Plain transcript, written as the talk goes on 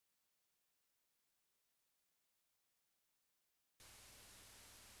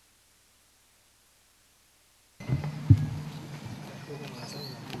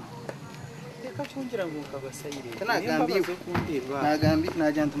Chongera ngo kabasayire. Nagambi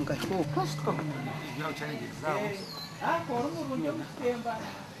najya ntumka.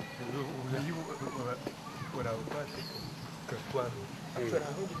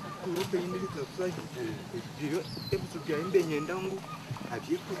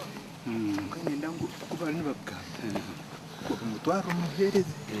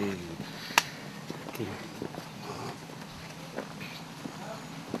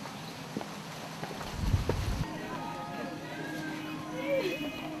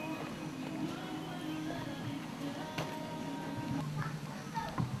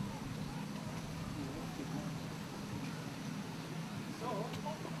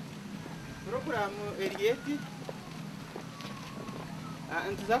 Program Elieti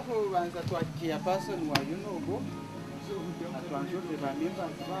ntizakubanza twakiya person wa yunogo atwanjure ba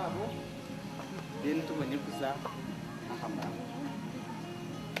members babo then tubone kuza ahamba.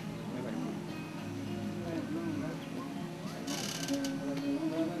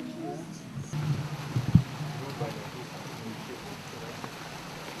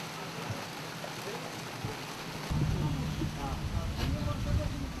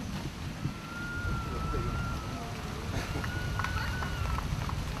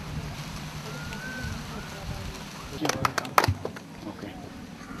 Okay,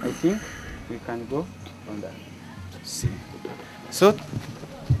 I think we can go on that. See. So,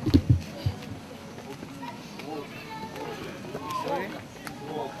 sorry.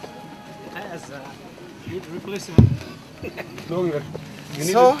 Need replacement. Longer.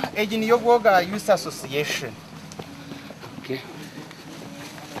 So, Agent Yogoga Youth Association. Okay.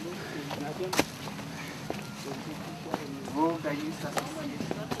 Yogoga Youth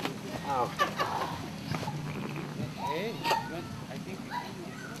Association. Oh. Hey, I think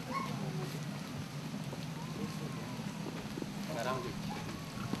around it.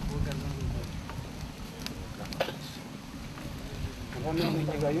 How many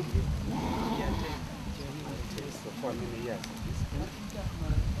years are you? For many years.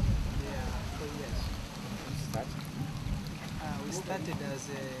 Yeah, 4 years. Start. We started as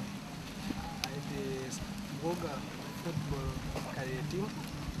the Boga football career team.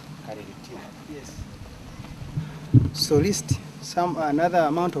 Yes. So list another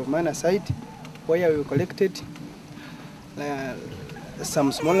amount of money aside where we collected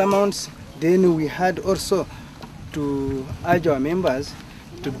some small amounts. Then we had also to urge our members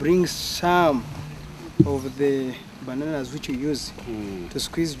to bring some of the bananas which we use to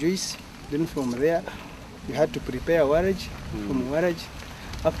squeeze juice. Then from there we had to prepare warage. From warage,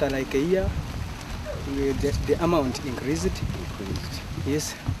 after like a year, the amount increased.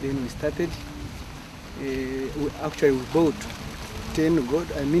 Yes, then we started. We bought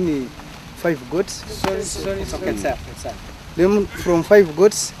 5 goats. Sorry. Then from 5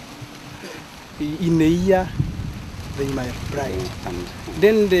 goats, in a year, they multiplied.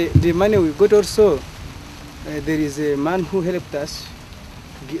 Then the money we got also, there is a man who helped us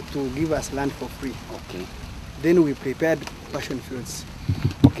to give us land for free. Okay. Then we prepared passion fields.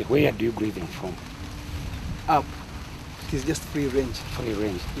 Okay, where do you grow them from? Up. It is just free range. Free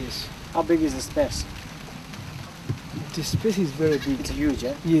range. Yes. How big is the space? The space is very big. It's huge,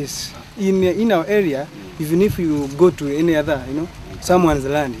 eh? Yes. In our area, even if you go to any other, someone's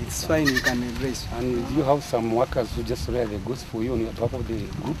land, it's fine, you can embrace. And do you have some workers who just rear the goods for you on top of the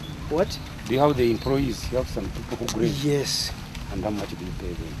group? What? Do you have the employees? You have some people who graze? Yes. And how much do you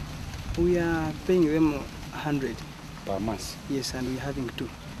pay them? We are paying them 100. Per month? Yes, and we're having 2.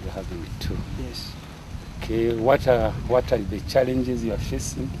 You're having 2. Yes. Okay, what are the challenges you are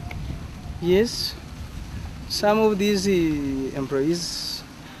facing? Yes. Some of these employees,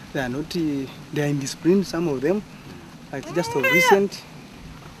 they are indisciplined, some of them. Like just of recent,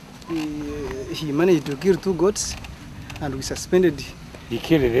 he managed to kill 2 goats and we suspended. He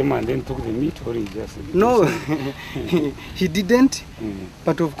killed them and then took the meat, or he just... No, he didn't.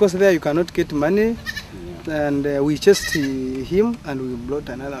 But of course there you cannot get money. Yeah. And we chased him and we brought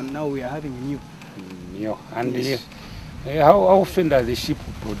another, and now we are having new. And yes. How often does the sheep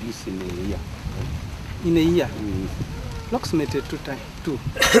produce in a year? In a year? Approximately 2 times.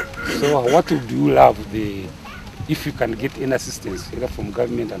 So what would you love if you can get any assistance either from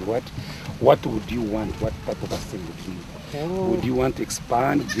government, and what would you want? What type of assistance would you need? Would you want to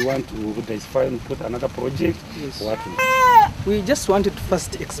expand? Do you want to put another project? Yes. What we just wanted to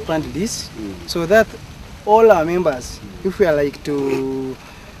first expand this so that all our members, if we are like to,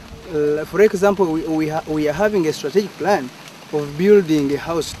 for example, we are having a strategic plan of building a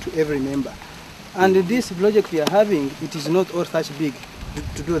house to every member. And this project we are having, it is not all such big.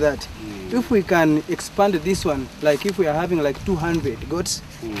 to do that. If we can expand this one, like if we are having like 200 goats,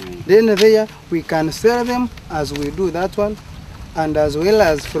 then there we can sell them as we do that one, and as well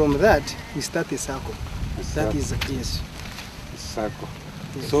as from that we start a circle. That is, yes. Circle.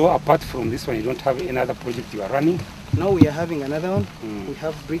 Yes. So apart from this one, you don't have any other project you are running? Now we are having another one. We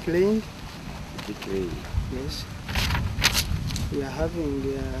have bricklaying. Bricklaying. Yes. We are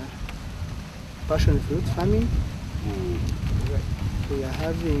having passion fruit farming. We are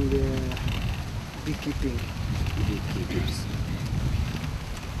having beekeeping. Beekeepers.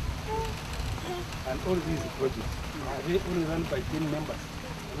 And all these projects, are they only run by 10 members?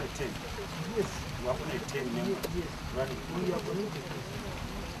 Only 10? Yes. You are only 10 members? Yes. Running. We are only 10.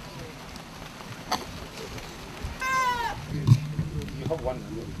 You have one and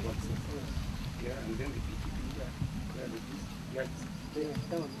only one. Yeah, and then the beekeeping, yeah.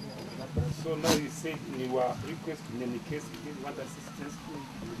 So now you say in your request, in any case, if you want assistance,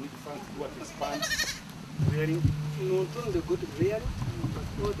 you need funds to what expand, rearing. Not only good rearing, but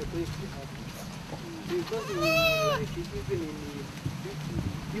all the place we have. Because like even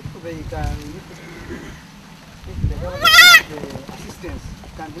if they can, if the government the assistance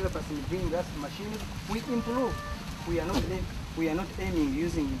can help us in bringing that machine, we improve. We are not aiming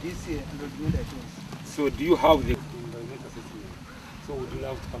using these environmental tools. So do you have the environmental assessment? So would you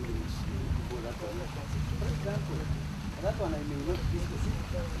love to come to this for that one? For example, that one I may not be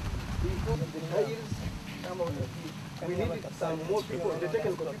specific. Because the trials, some of the we need some more people, the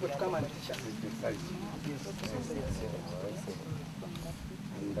technical people to come and teach us.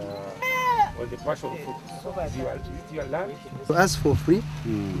 And on the passion fruit, is your land? To us for free,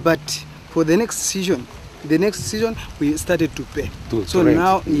 but for the next season, we started to pay. So rent.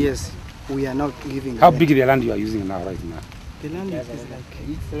 now, yes, we are now giving. How big is the land you are using now, right now? The land is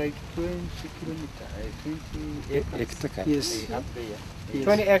It's like 20 kilometers, 20 acres. Hectare? yes, Up there. yes.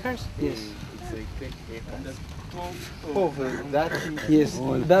 20 acres? Yes. It's like 20 acres. Over that. Yes,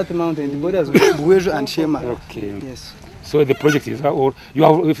 that mountain, the borders with Buhweju and Shema. Okay. Yes. So the project is, or you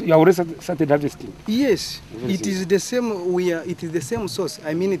have already started harvesting? Yes, it is the same. It is the same source.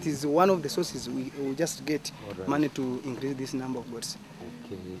 I mean, it is one of the sources we just get money to increase this number of birds.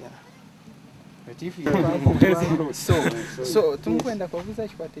 Okay. Yeah. But if you so tumukwenda kwa visa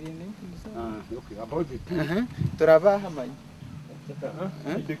chikwatiri ni Okay, about the tree. turabaha manyi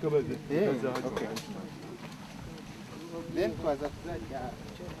Okay. then twaza kuzaja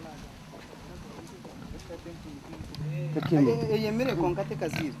Yemere konkate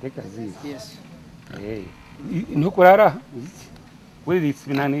kazizi. Take a zip. Yes. Hey. Nukurara? Where is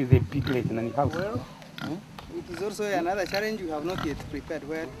the piglet in the house? Well, it is also another challenge you have not yet prepared.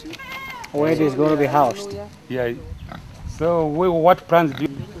 Where it is going to be housed. Yeah. So what plans do you?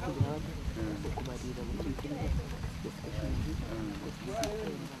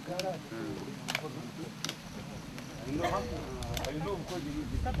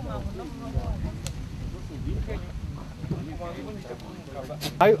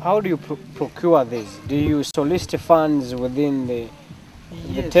 How do you procure this? Do you solicit funds within the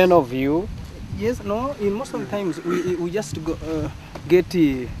 10 of you? Yes, no, in most of the times we just get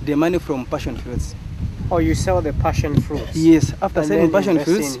the money from passion fruits. Or you sell the passion fruits? Yes, after And selling then passion invest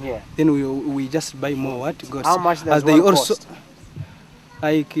fruits, in here. then we just buy more what? Goats. How much does As they one also cost?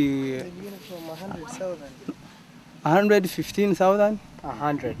 like From 100,000. 115,000.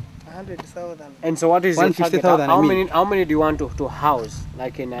 100. 100,000. And so what is your target? 150,000, I mean. How many do you want to house,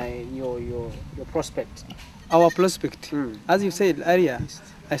 like in your prospect? Our prospect, Mm. as you said earlier,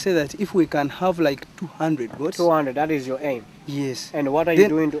 I said that if we can have like 200 goats, 200, that is your aim. yes. And what are you Then-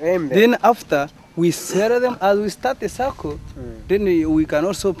 doing to aim there? Then after we sell them, as we start the circle, then we can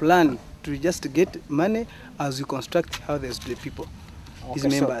also plan to just get money as we construct houses to the people, his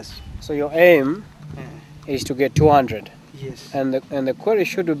Okay, members. So your aim is to get 200. Yes. And the query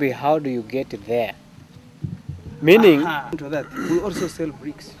should be, how do you get there? Meaning, To that, we also sell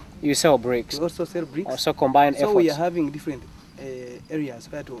bricks. you sell bricks, We also sell bricks. also combine So we are efforts. having different areas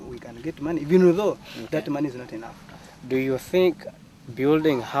where we can get money, even though that money is not enough. Do you think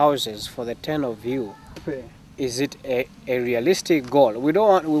building houses for the 10 of you, is it a realistic goal? We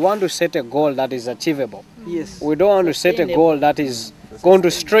want to set a goal that is achievable. Yes. We don't want to set a goal that is going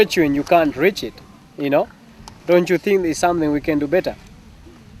to stretch you and you can't reach it, you know? Don't you think it's something we can do better?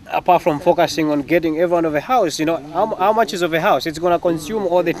 Apart from focusing on getting everyone of a house, you know, how much is of a house? It's going to consume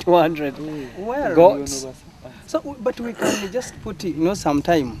all the 200 Well, goats. so, but we can just put, some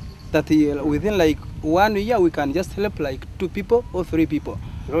time that within like 1 year we can just help like 2 people or 3 people.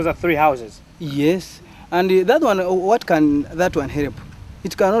 Those are 3 houses. Yes, and that one, what can that one help?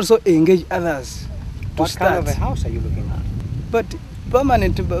 It can also engage others to What start. kind of a house are you looking at? But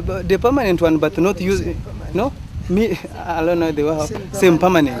permanent, the permanent one, but not use. No, me. I don't know the way. Same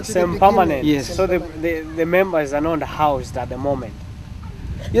permanent. Same permanent. Yes. So the members are not housed at the moment.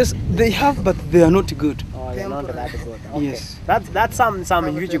 Yes, they have, but they are not good. Oh, they're not that good. Okay. Yes. That's some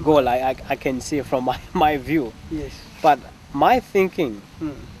huge goal I can see from my view. Yes. But my thinking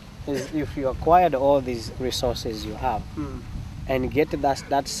is if you acquired all these resources you have and get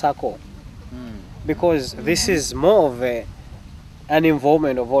that circle, because this is more of an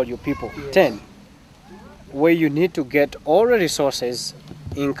involvement of all you people. Yes. 10, where you need to get all the resources,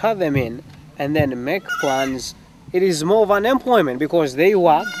 incur them in, and then make plans. It is more of an employment because they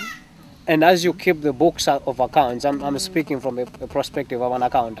work, and as you keep the books of accounts, I'm speaking from a perspective of an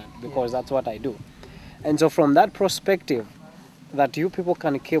accountant because that's what I do. And so from that perspective, that you people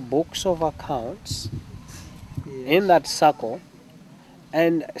can keep books of accounts in that circle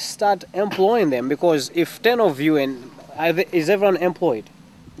and start employing them, because if 10 of you, and is everyone employed,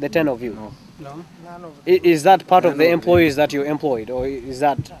 the 10 of you? No. None of Is that part of the employees that you employed, or is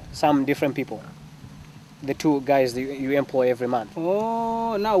that some different people? The 2 guys that you employ every month?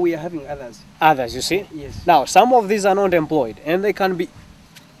 Oh, now we are having others. Others, you see? Yes. Now, some of these are not employed, and they can be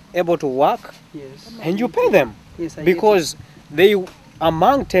able to work, Yes. and you pay them. Yes. I Because they,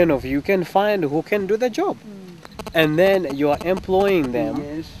 among 10 of you, can find who can do the job. And then you are employing them,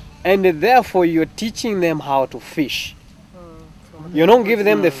 Yes. and therefore you're teaching them how to fish. You don't give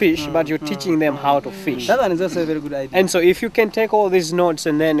them the fish, but you're teaching them how to fish. That one is also a very good idea. And so if you can take all these notes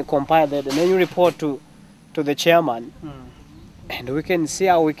and then compile that, and then you report to the chairman, and we can see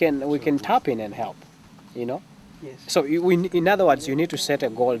how we can tap in and help, you know. Yes. So in other words, you need to set a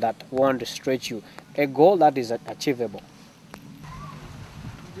goal that won't stretch you, a goal that is achievable.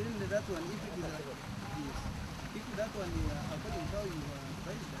 That one, if that one, according to how you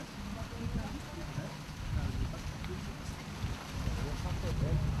price that,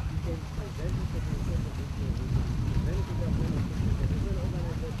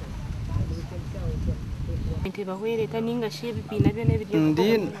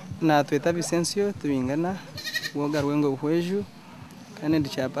 ndi natweta Vicencio tubingana bwoga rwengo Buhweju kandi ndi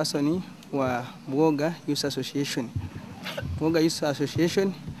chairperson wa Bwoga Youth Association. Bwoga Youth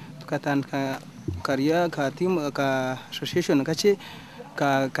Association tukatandika kariya ka team ka association kache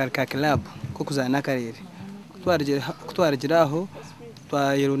ka club ko kuzana karere kutwarigiraho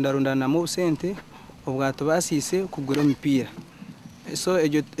twayirundarundana mu sente ubwato basise kugura imipira. So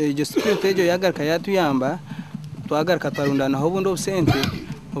ejo spirit ejo yagarka yatuyamba twagarka twarundana ho bundo sente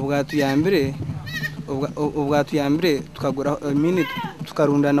ubwato yambere tukagura minute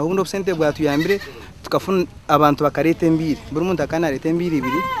tukarundana ho bundo sente ubwato yambere tukafuna abantu bakarete mbiri buri muntu akanarete mbiri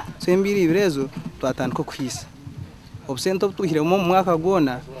ibiri. So mbiri ibirezo twatandika kwisa obusente obutuhire mu mwaka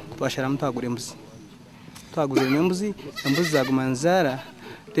gona twashara mutagure embuzi twagure embuzi zagumanzara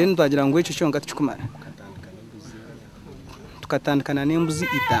then twagira ngo echo cyonga tukumara tukatandikana n'embuzi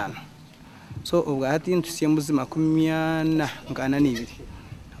 5. So ubwo hati ntusiye embuzi 40 ngana n'ibiri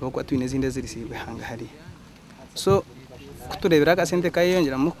abako twine zinde zirisibwe hanga hari. So kuturebera ka sente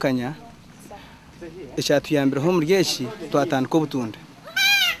kayongera mukanya ecyatuyambira ho muryeshi twatandika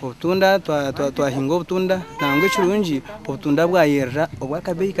obutunda twahinga obutunda nangwe kirungi obutunda bwayerra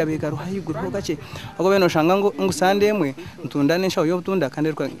obwakabeyi kabeka ruhayiguru gace ago beno shanga ngo ngusande emwe ntunda nensha yo obutunda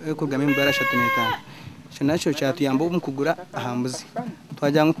kandi kugame mbara 35 kinacho cyatuyamba umukugura ahambuzi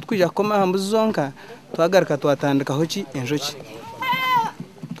twajya twija koma ahambuzi zonka twagaruka twatandika hoki enjoki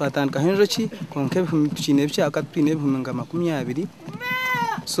twatandika enjoki konke bifumikine byaka twine bifuminga 20.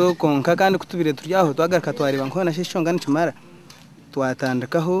 So konka kandi kutubire turyaho twagaruka twareba nkona shishonga n'ikimara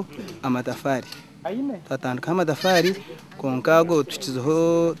twatandikaho amatafari konkago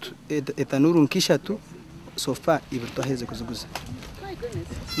tukizeho etanuru nkishatu sofa ibiri twaheze kuziguza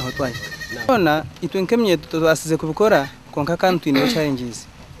no twaye nona itwenkemye twasize kubikora konka kandi twine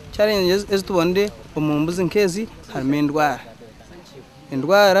challenges ezitubonde omumbuzi nkezi harimo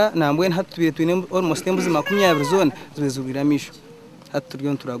indwara nambwe hatubire twine almost embuzi 20 zone zibizugiramisho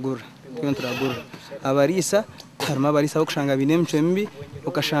haturyo turagura abarisa harimo abarisa bakushanga binemcwe mbi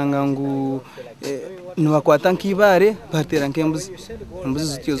ukashanga ngo nwakwata nkibare batera nkembuzi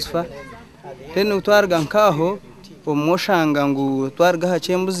zityozufa then utwarga nkaho omoshanga ngo twarga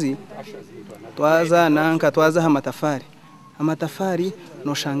hachembuzi twaza nanka twaza amatafari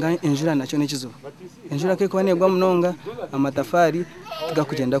no shanga enjura nacyo nekizo enjura ke kwane gwa munonga amatafari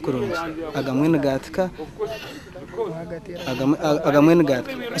tugakugenda kuronje agamwene gatika agamwene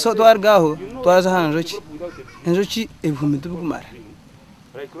gatika. So twargaho twaza hanjoki enjoki ebihumbi bugumara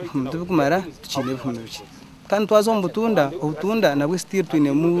tukine ebihumbi kandi twaza obutunda nabwe still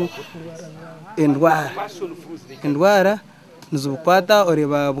twine mu endwara nizubukwata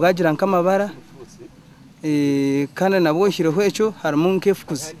oreba bwagira nkamabara kandi nabwo shyireho echo harimo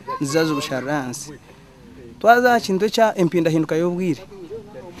nkefukuzi nizazo busharansi twaza kintu cya empinda hinduka y'ubwire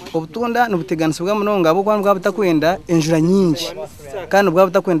obutunda nubuteganisi bwa munonga abo kwa butakwenda enjura nyingi kandi bwa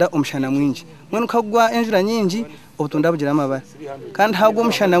butakwenda umushana mwingi mwene ukagwa enjura nyingi obutunda bugira amabara kandi hagwa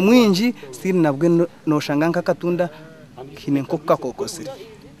umushana mwingi siri nabwo noshanga nkakatunda kine nkokka kokosire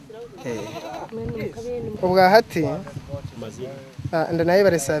ubwa hati ndanaye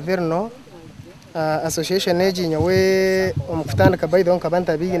baresa verno association egi nyowe omukutandika bayido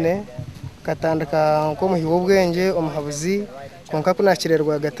nkabanta bigine katandika nko muhiwo bwenge omuhabuzi konka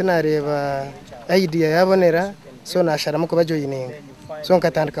kunakirerwa gati nareba idea yabonera so nasharamo ko bajoyininga so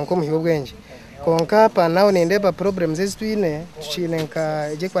nkatandika nko muhiwo bwenge konka pa nawo nindeba problems ezitwine tuchine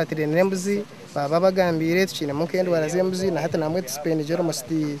nka je kwatire nembuzi baba bagambire tuchine mu kendo warazembuzi na hata namwe spend jero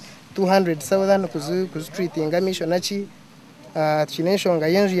musti 200,000 kuzu treating mission nachi tuchine shonga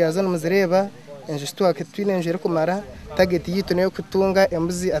yenju yazana muzireba enju stwake twine njere kumara target yitu nayo kutunga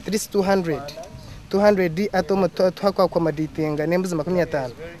embuzi at least 200 atomo twakwa kwa maditinga nembuzi 50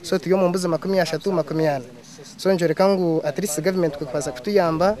 so tuyo mu mbuzi 30 so njore kangu at least government kwaza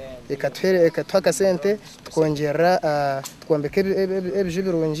kutuyamba ekatwaka sente tukongera tukombeke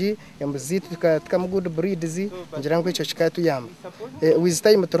ebijibirungi embuzi tukam good breeds njira ngo ico kikatuyamba with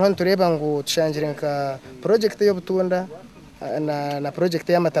time turhon tureba ngo tushangire nka project yo butunda na project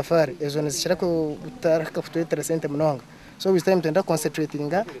ya matafari ezo nizishira ko butaraka kutwetera sente munonga so with time tenda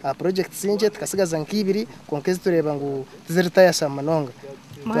concentrating project sinje tukasigaza nkibiri konkezi tureba ngo tuzirita ya samanonga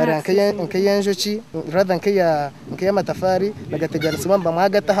bara nkayenjoki rather nkaya matafari nagategereza mamba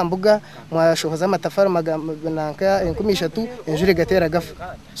mwagata hambuga mwashohoza matafari nanka 13 enjure gatera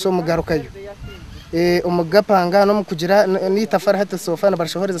gafa so mugarukayo umugapanga no mukugira ni tafari hata sofana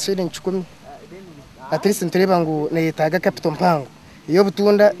barashohoreza shirin 10 at least ntureba ngo neyitaga capital mpango iyo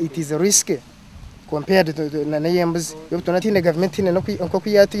butunda it is a risk compared to na yembuzi iyo butunda tine government tine no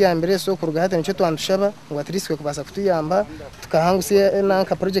kwiyatu ya mbere so kuruga hata nico twandushaba ngo at least kubasa kutuyamba tukahanguse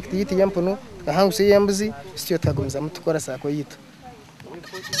nanka project yiti yampuno tukahanguse yembuzi sityo tagomza mutukora sako yitu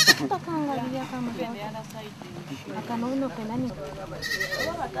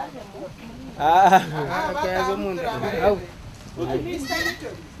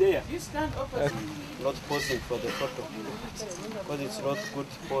There. Not posing for the photo because it's not good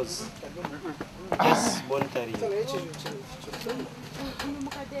pose. Just monitoring.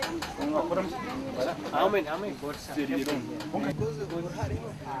 How many boats did you do?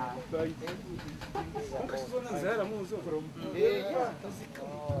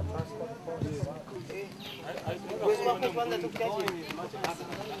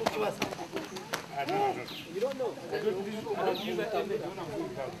 You don't know. I don't use that.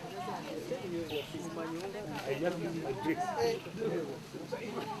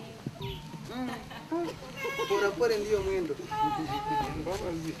 Pora ndio mwendo.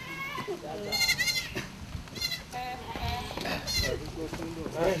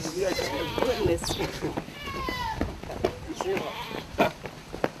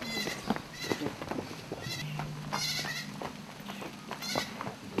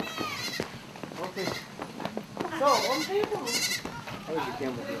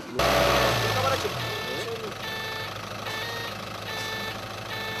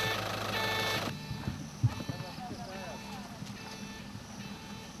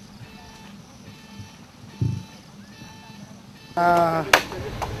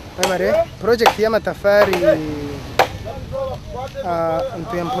 Project ya matafari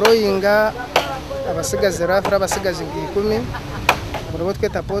employinga abasigaze rafra abasigaze 10 murabo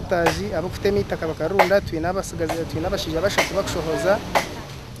tweta potage abo kufite mitaka bakarunda twinabasigaze twinabashije bashaka bakushohoza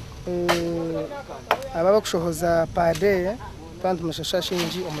aba bakushohoza pade kandi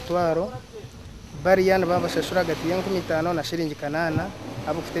mushashashinji omutwaro bari yana babashashura gati ya 15 na shilingi 8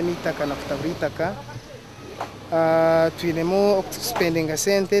 abo kufite mitaka na kutaburitaka twinemo spending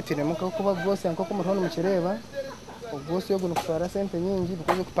sente twinemo ko kuba boss yanko ko muhono mukireba ubwose yo gunutwara sente nyingi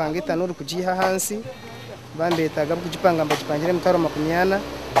dukoze kupanga itanuru kujiha hansi bandetaga kujipanga mbajipangire mutaro 20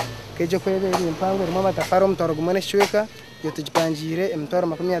 kejo kwebera impango rimo matafaro mutaro gumone shweka yo tujipangire mutaro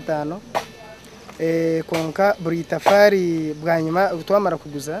 15 konka buri tafari bwanyuma twamara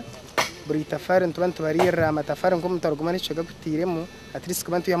kuguza buri tafari ntubantu barira matafari ngo mutaro gumone shweka kutiremo at least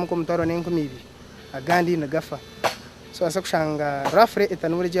kubantu yamuko mutaro ne 12 agandi nagafa so asa kushanga rafre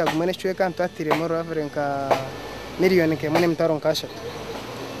etanure je agumene shweka ntatiremo rafre nka miliyoni ke mune mutaro nkasha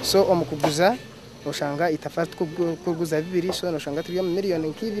so omukuguza ushanga itafati kuguza 2 so ushanga turiyo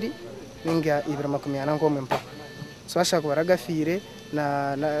miliyoni 2 ninga 280 ngomwe mpaka so ashaka baragafire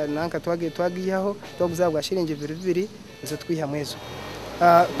nanka twagiyaho twaguzabwa shiringi 2 izo twiha mwezo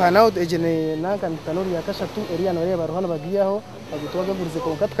panao ejene nanka mitanori ya kashatu eriya no reba rohano bagiyaho bagutwaga gurize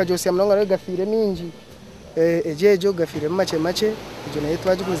konka tukajose mnonga rega gafire minji ejejo gafire make ijo nayo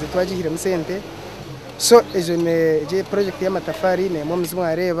twagiguze twagihire musente so izo ne je project ya matafari ne mo muzimwe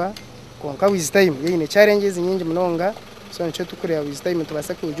areba konka with time yine challenges nyingi mnonga so nico tukureba with time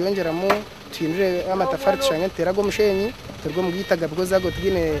tubasa kujongeramo twindure amatafari tushanga terago mushenyi turgo mugitaga because ago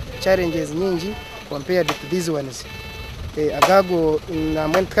tugine challenges nyingi compared to these ones agago na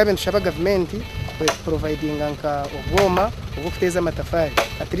mwe tukabe tushaba government providing anka obwoma obufuteza amatafari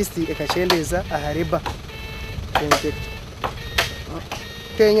at least ekachendeza ahareba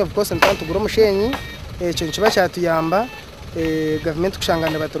Kenya of course ntantu guro mushenyi cyo nkiba cyatuyamba government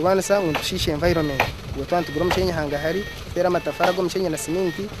kushangana baturwanisa ngo dushishe environment ngo twantu guro mushenyi hanga hari tera amatafari go mushenyi na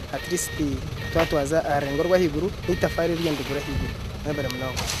cement at least twatwaza arengorwa higuru itafari ryende gura higuru nabara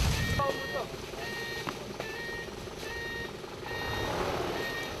mnawo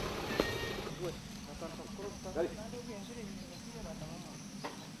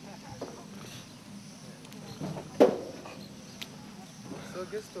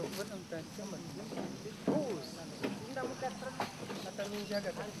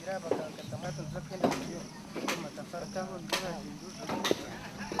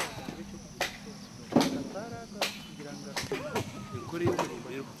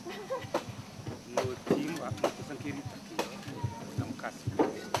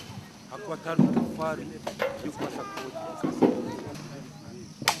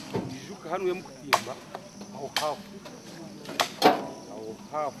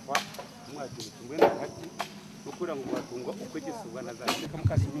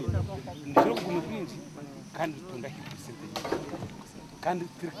kandi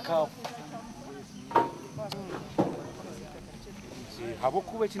tirikafu habo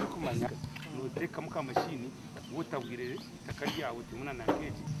kuba kindi kumanya nuteka muka mashini wotabwirere takari yawe timuna na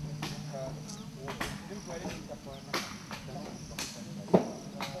keji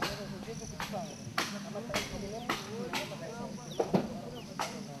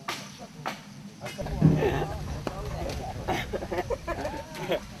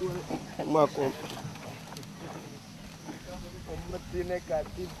Mako matine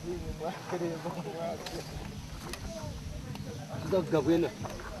kati ni mwakere gagabena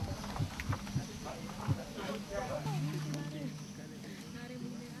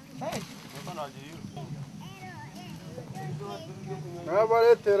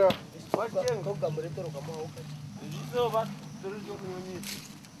abaletera wajengo gamuletero kama huko ndizo ba tulizo kunyonyesha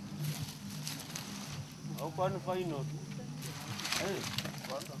au kwa final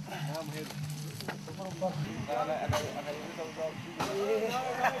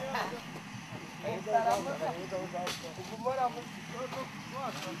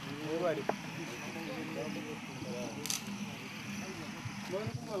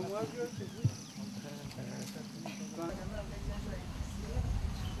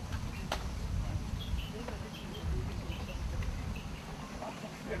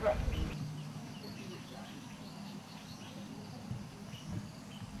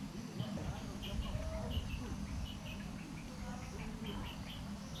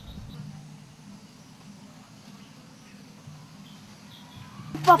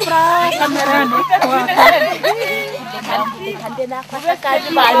Papra kamerani kande na kwa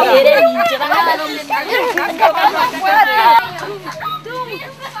kazi balere ninjira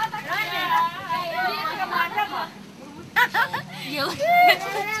yo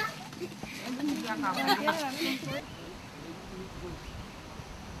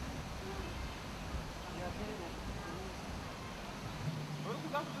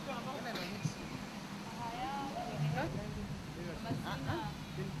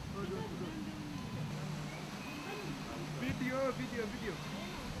Video.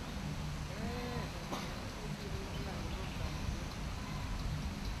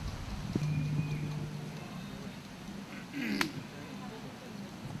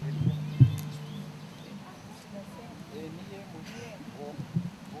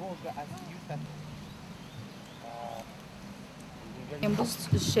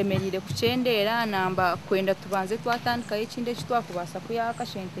 Shemerire kuchendera namba kwenda tubanze twatandika ikinde kitwakubasa kuyaka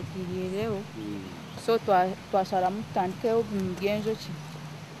shente kirireho so twashara mutandike ubumugenzo ki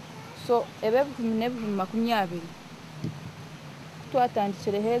so ebe 2020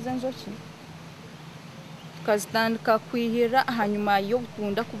 twatandikire heza nzoki tukazitandika kwihira hanyuma yo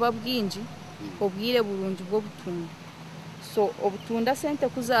gutunda kuba bwinji obwire burungi bwo butunda so obutunda sente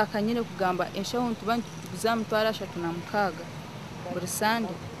kuzaka nyine kugamba enshaho tubantu kuzamutwara 36 buri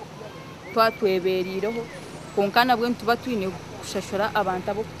sande twatweberireho konkana bwe tuba twine kushashura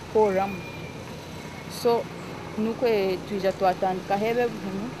abantu abo kukoramo. So nukwe tuija twatandika hebe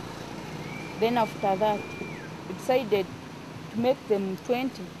buno. Then after that we decided to make them 20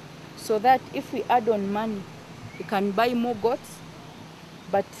 so that if we add on money we can buy more goats,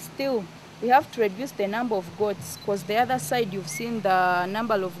 but still we have to reduce the number of goats because the other side you've seen the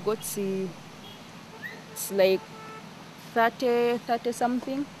number of goats, it's like 30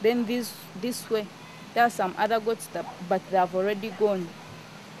 something. Then this way there are some other goats that, but they have already gone,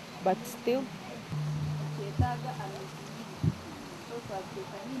 but still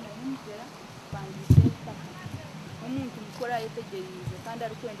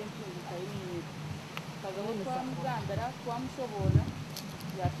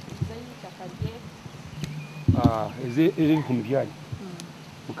humbyali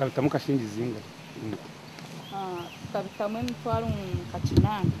mukabita mukashinji zinga kabitamu emitwaro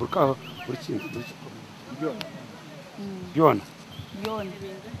kakinani buri kintu byona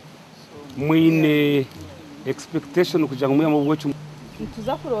mwine expectation kugira ngo muyamo bwocu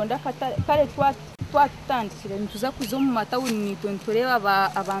ntuza kuronda kare twatandikire ntuza kuzo mu matawuni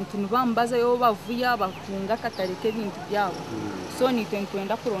tureba abantu nibambaza yo bavuya bafunga katareke ibintu byabo. So ni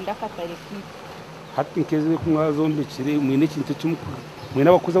twenda kuronda katareke hati nkeze kumwazombekire mwine kintu cy'umukuru mwine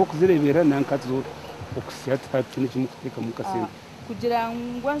abakuza bakuzirebera nankazo okusiyata hati n'ikimukeka mukasenda kugira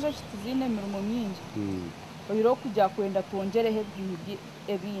ngo njo kitizine mirimo myinshi oyiro kujya kwenda twongereho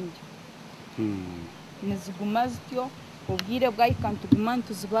ebindi niziguma zityo ubwire bwayikantuguma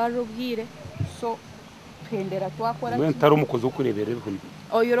ntuzibaro bwire. So twendera twakora mwe ntari umukozi wo kurebera ibihumbi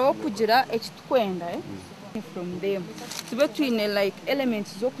oyiro kugira ekitwenda from them tube twine like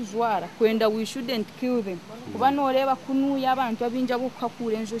elements zo kujwara kwenda we shouldn't kill them kuba noreba kunuya abantu abinja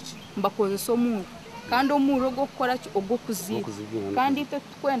bukakura enjoki mbakoze so mu kandi omuro go gukora ogwo kuziba kandi ite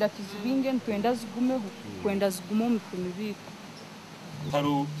twenda tuzibinge twenda zigumeho kwenda zigumo mu kumibiko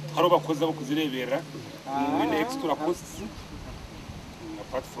haro bakoze abo kuzirebera mwine extra costs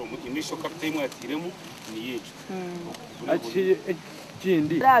apart from initial capital mwatiremo ni yecu aciye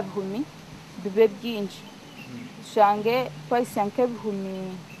kindi rabihumi bibe byinshi shange price yanke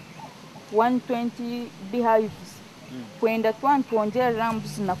bihumi 120 beehives kwenda twongera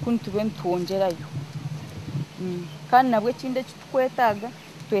rambs na kuntu bentwongerayo kandi nabwe kinde kitwetaga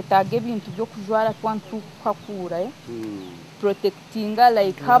twetaga ibintu byo kujwara twantukakura protectinga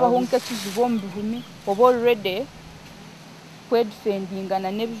like haba honke kizibombi bihumi obo already kwedfendinga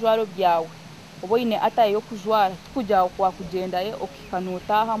na nebijwaro byawe obo ine atayo kujwara tukujya kwa kugenda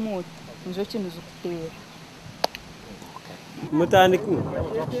okikanota hamwe nzo kintu zukutera mutandiku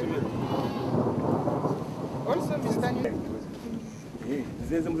also Mr.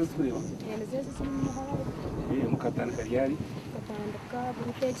 zeze muziskureba mukatana kariyari katandika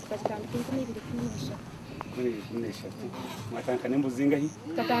buri text katandika n'ibiri kwigisha kuneshatu mwatanka nembuzinga hi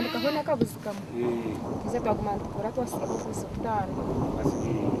katandika ho nakabuzikamo ize twagumantukura twasiga kuzutana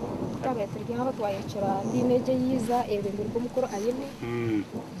kabeterya aho twayekera ndineje yiza ebembere ko mukoro ayene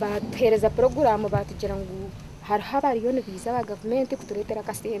batereza program batugira ngo hari habariyo nibiza ba government kuturetera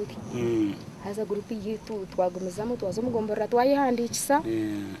kasente haza group yitu twagumizamo twazo mugomborera twayihandikisa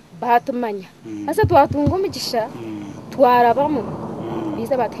batumanya haza twatunga umugisha twarabamo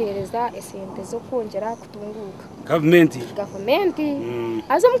biza batereza esente zo kongera kutunguka government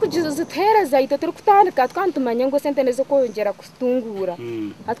haza mukugizo zitereza itotero kutandika twantumanye ngo sente nezo kongera kutungura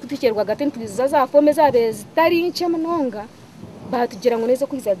atwitukerwa gatente biza za fome zabe zitari ince munonga batugira ngo neza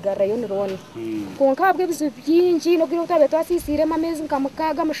kwizagara yo nirone konkabwe bizu byinji no bwira utabe twasisire amezi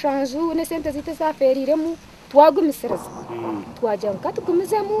nkamukaga mushanju ne sente zite zaferiremo twagumisereza twajya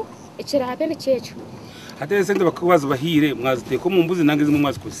nkatukumizemo ekirabe n'icyeco hate sente bakabaza bahire mwazite ko mu mbuzi nange zimwe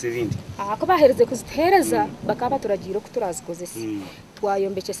mwazi ku 70 ko bahereze kuzitereza bakaba turagira ko turazikoze se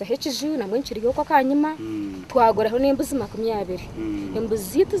twayombekesa hekiju na mwenchiriyo ko kanyuma twagoreho n'imbuzi 20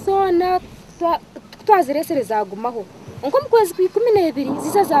 imbuzi tuzona twaziresereza gumaho ngo mu kwezi kwa 12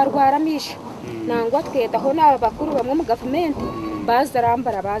 zizazarwara misha nangwa twetaho n'abakuru bamwe mu government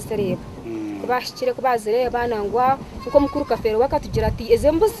bazarambara bazareba kubashikire kubazireba nangwa uko mukuru kafero wakatugira ati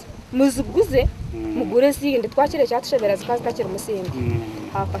eze mbuzi muziguze mugure zindi twakire cyatushebera zikazitakira umusimbi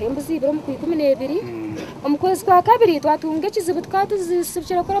hafa hembuzi biro mu 12 umukwezi kwa kabiri twatunge kizibu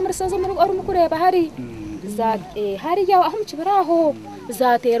twatuzisubira kora muri sazo muri ari mukureba hari za hari yaho aho mukibaraho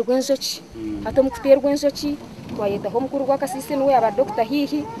zaterwa enjoki hato mukuterwa enjoki twayetaho mukuru kwa kasisi niwe aba doctor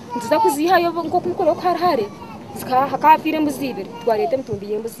hihi nziza kuzihayo ngo kumukoro ko hari hakafire mbuzibiri twarete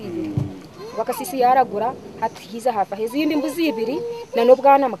mtumbiye mbuzibiri wakasisi yaragura hatihiza hafa hezindi mbuzibiri na no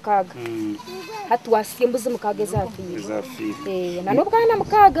bwana makaga hatuwasiye embuzi mukaga ezafire ezafire na n'ubwana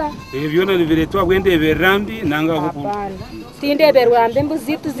mukaga byona nibire twagwendebera rambi nanga apana tindebera rambi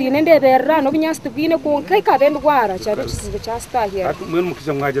embuzi tuzine ndebera n'obunyasi tubwine kunkaika bendwara cyari kisibe cya stahira ati mwe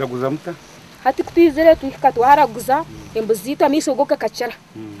mukija mwagira guzamuta hati kutwizere tuhika twaraguza embuzi amiso goka kacera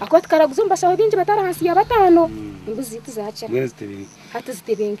akoti karaguza mbashaho binje batara hasi ya batano embuzi tuzacera mwe zitebiri hati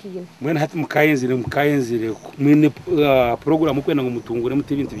zitebenkiyene mwe hati mukayenzire mwene program kwenda ngo mutungure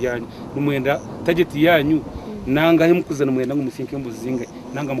muti ibintu byanyu numwenda target yanyu nanga he mukuzana mwenda ngo musinke embuzinga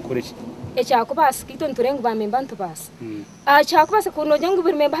nanga mukoreshe ekyakubasa kito nturengo bamemba ntubasa cyakubasa kuno nyangu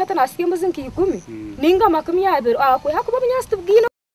biremba hata nasiye embuzi nkikumi ninga 20 akwe hakuba bunyasi tubwino